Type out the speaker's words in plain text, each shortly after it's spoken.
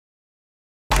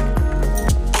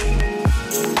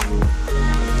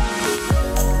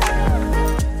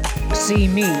See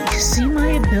Me, See My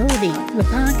Ability, the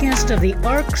podcast of the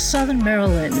ARC Southern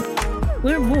Maryland.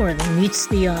 We're more than meets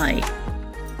the eye.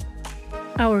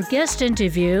 Our guest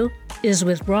interview is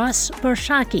with Ross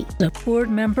Barchacky, the board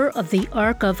member of the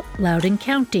ARC of Loudoun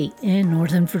County in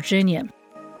Northern Virginia.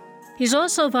 He's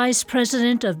also vice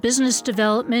president of business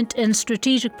development and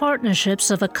strategic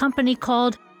partnerships of a company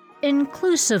called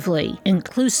Inclusively,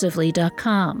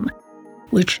 inclusively.com,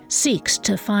 which seeks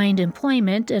to find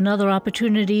employment and other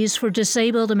opportunities for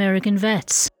disabled American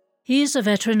vets. He's a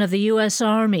veteran of the U.S.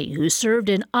 Army who served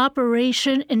in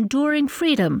Operation Enduring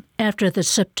Freedom after the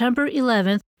September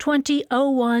 11,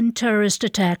 2001 terrorist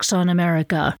attacks on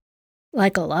America.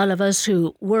 Like a lot of us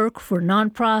who work for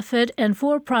nonprofit and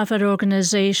for-profit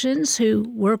organizations who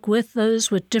work with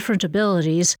those with different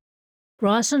abilities,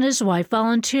 Ross and his wife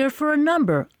volunteer for a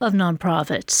number of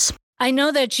nonprofits. I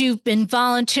know that you've been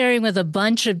volunteering with a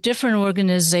bunch of different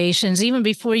organizations even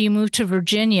before you moved to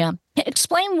Virginia.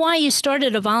 Explain why you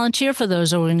started to volunteer for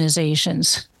those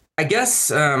organizations. I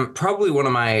guess probably one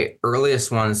of my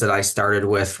earliest ones that I started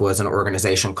with was an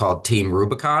organization called Team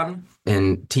Rubicon.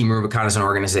 And Team Rubicon is an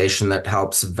organization that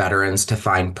helps veterans to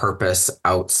find purpose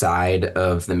outside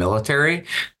of the military.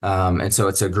 And so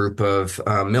it's a group of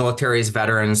militaries,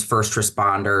 veterans, first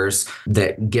responders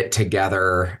that get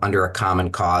together under a common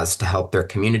cause to help their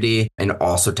community and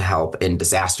also to help in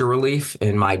disaster relief.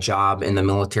 In my job in the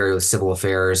military with civil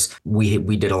affairs, we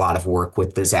did a lot of work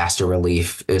with disaster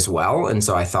relief as well. And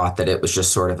so I thought that it was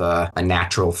just sort of a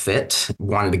natural fit.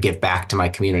 Wanted to give back to my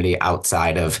community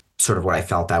outside of sort of what I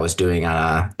felt I was doing on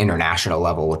an international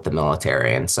level with the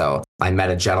military. And so I met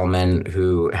a gentleman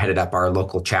who headed up our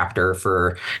local chapter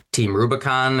for Team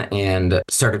Rubicon and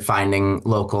started finding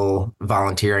local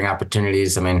volunteering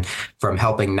opportunities. I mean, from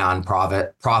helping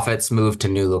profits move to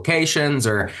new locations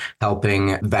or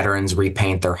helping veterans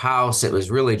repaint their house. It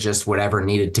was really just whatever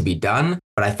needed to be done.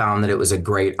 But I found that it was a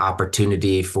great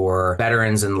opportunity for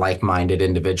veterans and like-minded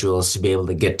individuals to be able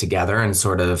to get together and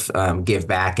sort of give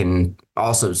back and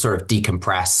also sort of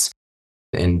decompress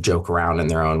and joke around in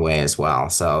their own way as well.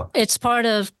 So it's part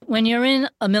of when you're in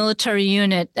a military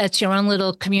unit, that's your own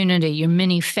little community, your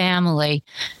mini family.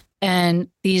 And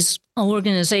these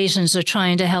organizations are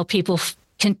trying to help people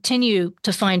continue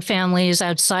to find families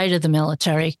outside of the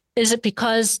military. Is it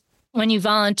because when you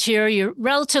volunteer, you're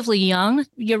relatively young,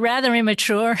 you're rather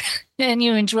immature, and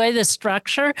you enjoy the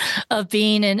structure of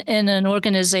being in an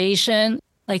organization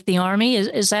like the Army?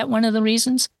 Is that one of the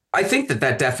reasons? I think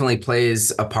that definitely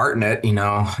plays a part in it. You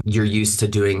know, you're used to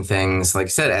doing things, like I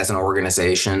said, as an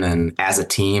organization and as a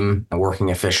team and working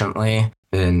efficiently.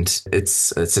 And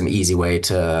it's an easy way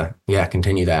to,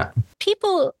 continue that.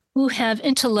 People who have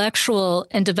intellectual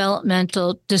and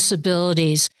developmental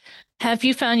disabilities, have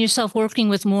you found yourself working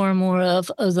with more and more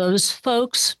of those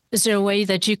folks? Is there a way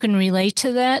that you can relate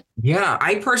to that? Yeah,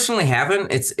 I personally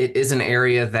haven't. It is an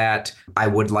area that I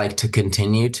would like to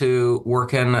continue to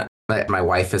work in. My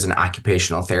wife is an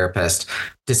occupational therapist.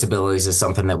 Disabilities is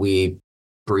something that we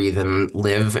breathe and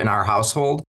live in our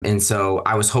household. And so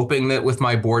I was hoping that with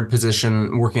my board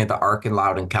position working at the ARC in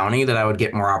Loudoun County that I would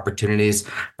get more opportunities.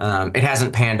 It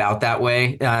hasn't panned out that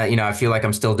way. I feel like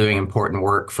I'm still doing important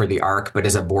work for the ARC, but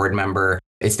as a board member,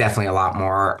 it's definitely a lot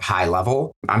more high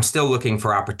level. I'm still looking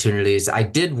for opportunities. I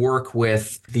did work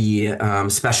with the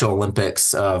Special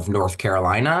Olympics of North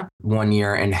Carolina one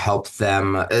year and helped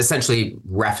them essentially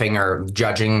reffing or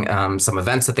judging some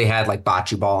events that they had, like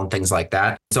bocce ball and things like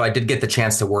that. So I did get the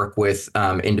chance to work with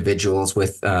individuals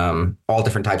with all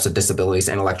different types of disabilities,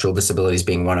 intellectual disabilities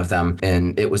being one of them.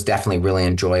 And it was definitely really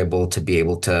enjoyable to be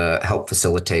able to help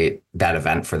facilitate that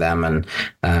event for them. And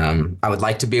I would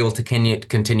like to be able to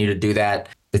continue to do that.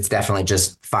 It's definitely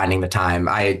just finding the time.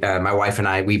 My wife and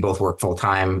I, we both work full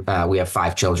time. We have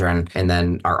 5 children and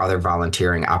then our other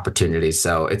volunteering opportunities.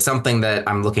 So it's something that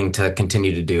I'm looking to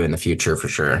continue to do in the future for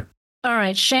sure. All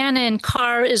right. Shannon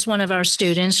Carr is one of our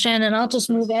students. Shannon, I'll just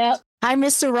move out. Hi,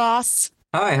 Mr. Ross.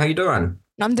 Hi, how you doing?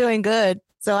 I'm doing good.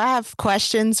 So I have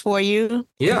questions for you.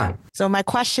 Yeah. So my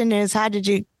question is, how did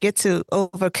you get to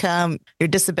overcome your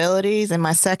disabilities? And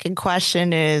my second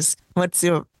question is, what's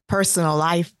your personal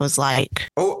life was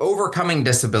like? Overcoming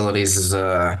disabilities is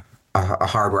a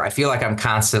hard word. I feel like I'm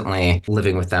constantly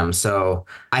living with them. So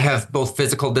I have both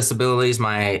physical disabilities.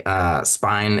 My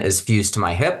spine is fused to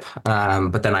my hip,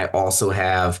 but then I also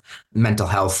have mental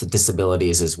health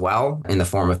disabilities as well in the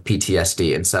form of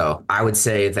PTSD. And so I would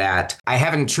say that I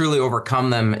haven't truly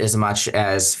overcome them as much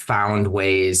as found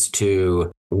ways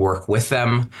to work with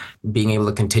them, being able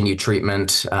to continue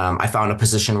treatment. I found a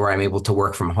position where I'm able to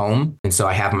work from home. And so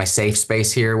I have my safe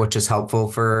space here, which is helpful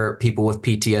for people with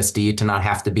PTSD to not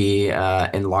have to be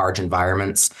in large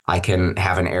environments. I can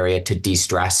have an area to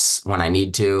de-stress when I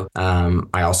need to.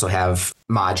 I also have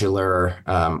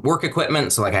modular work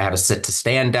equipment. So like I have a sit to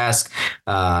stand desk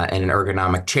and an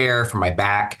ergonomic chair for my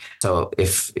back. So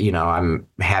if, I'm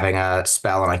having a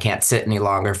spell and I can't sit any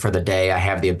longer for the day, I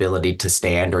have the ability to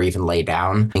stand or even lay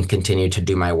down and continue to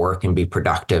do my work and be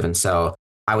productive. And so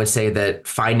I would say that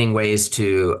finding ways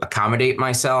to accommodate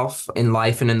myself in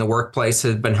life and in the workplace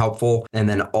has been helpful. And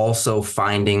then also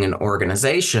finding an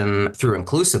organization through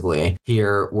Inclusively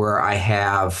here where I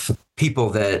have people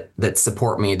that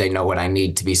support me. They know what I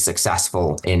need to be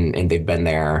successful and they've been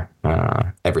there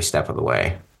every step of the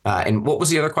way. And what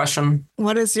was the other question?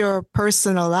 What is your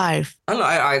personal life? I don't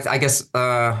know. I guess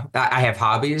I have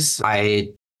hobbies.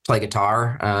 I play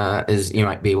guitar, as you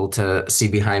might be able to see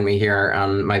behind me here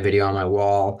on my video on my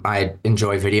wall. I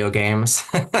enjoy video games.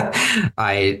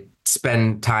 I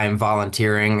spend time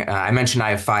volunteering. I mentioned I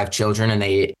have 5 children and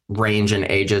they range in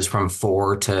ages from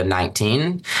 4 to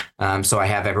 19. So I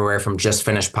have everywhere from just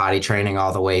finished potty training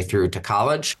all the way through to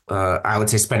college. I would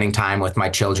say spending time with my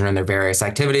children in their various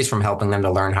activities, from helping them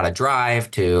to learn how to drive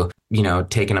to,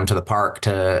 taking them to the park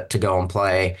to go and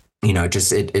play.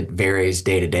 Just it varies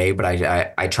day to day, but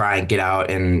I try and get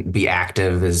out and be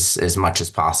active as much as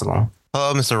possible.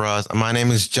 Hello, Mr. Ross. My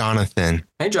name is Jonathan.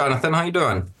 Hey, Jonathan, how you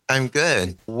doing? I'm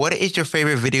good. What is your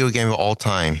favorite video game of all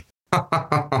time?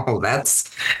 Oh,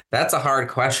 that's a hard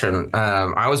question.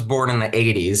 I was born in the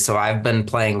 80s, so I've been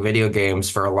playing video games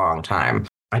for a long time.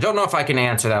 I don't know if I can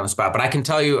answer that on the spot, but I can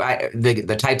tell you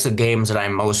the types of games that I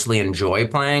mostly enjoy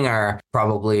playing are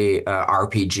probably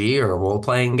RPG or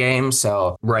role-playing games.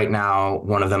 So right now,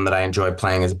 one of them that I enjoy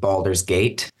playing is Baldur's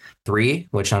Gate 3,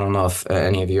 which I don't know if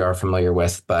any of you are familiar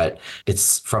with, but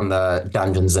it's from the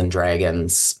Dungeons and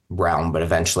Dragons realm, but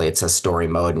eventually it's a story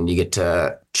mode and you get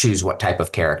to choose what type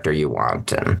of character you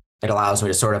want. And it allows me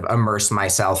to sort of immerse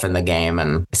myself in the game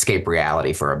and escape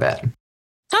reality for a bit.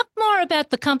 Talk more about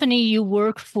the company you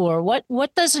work for. What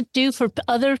does it do for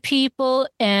other people,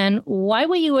 and why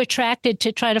were you attracted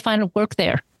to try to find work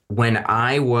there? When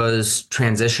I was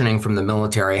transitioning from the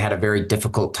military, I had a very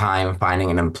difficult time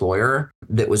finding an employer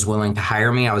that was willing to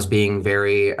hire me. I was being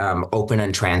very open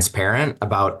and transparent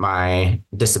about my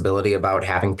disability, about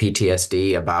having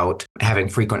PTSD, about having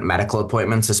frequent medical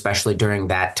appointments, especially during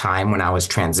that time when I was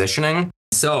transitioning.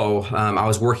 So I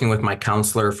was working with my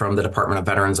counselor from the Department of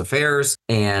Veterans Affairs,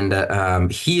 and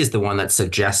he is the one that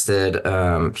suggested,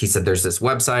 he said, there's this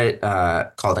website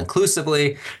called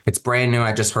Inclusively. It's brand new.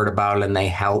 I just heard about it, and they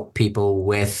help people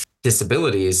with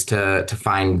disabilities to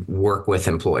find work with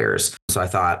employers. So I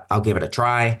thought, I'll give it a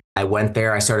try. I went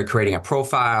there. I started creating a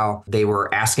profile. They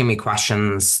were asking me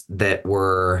questions that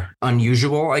were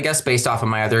unusual, I guess, based off of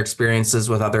my other experiences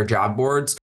with other job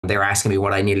boards. They were asking me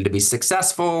what I needed to be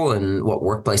successful and what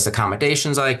workplace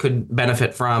accommodations I could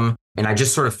benefit from. And I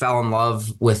just sort of fell in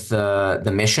love with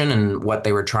the mission and what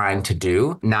they were trying to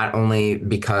do, not only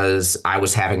because I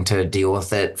was having to deal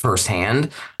with it firsthand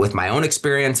with my own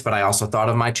experience, but I also thought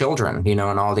of my children, and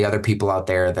all the other people out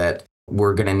there that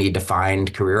we're going to need to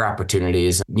find career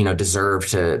opportunities, deserve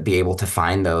to be able to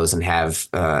find those and have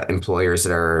employers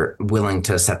that are willing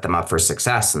to set them up for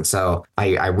success. And so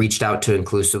I reached out to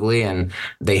Inclusively, and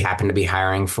they happened to be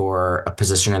hiring for a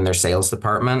position in their sales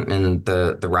department. And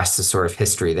the rest is sort of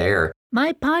history there.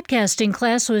 My podcasting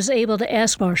class was able to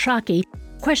ask Barchacky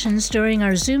questions during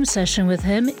our Zoom session with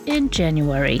him in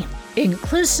January.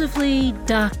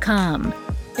 Inclusively.com.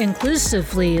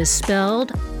 Inclusively is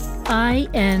spelled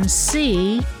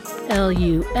INCLUSIVELY,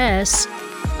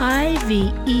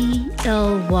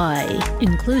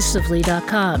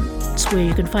 inclusively.com. It's where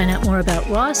you can find out more about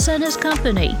Ross and his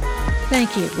company.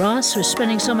 Thank you, Ross, for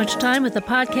spending so much time with the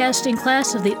podcasting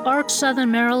class of the ARC Southern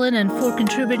Maryland and for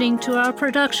contributing to our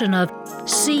production of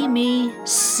See Me,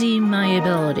 See My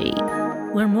Ability,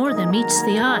 where more than meets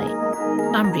the eye.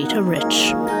 I'm Rita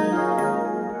Rich.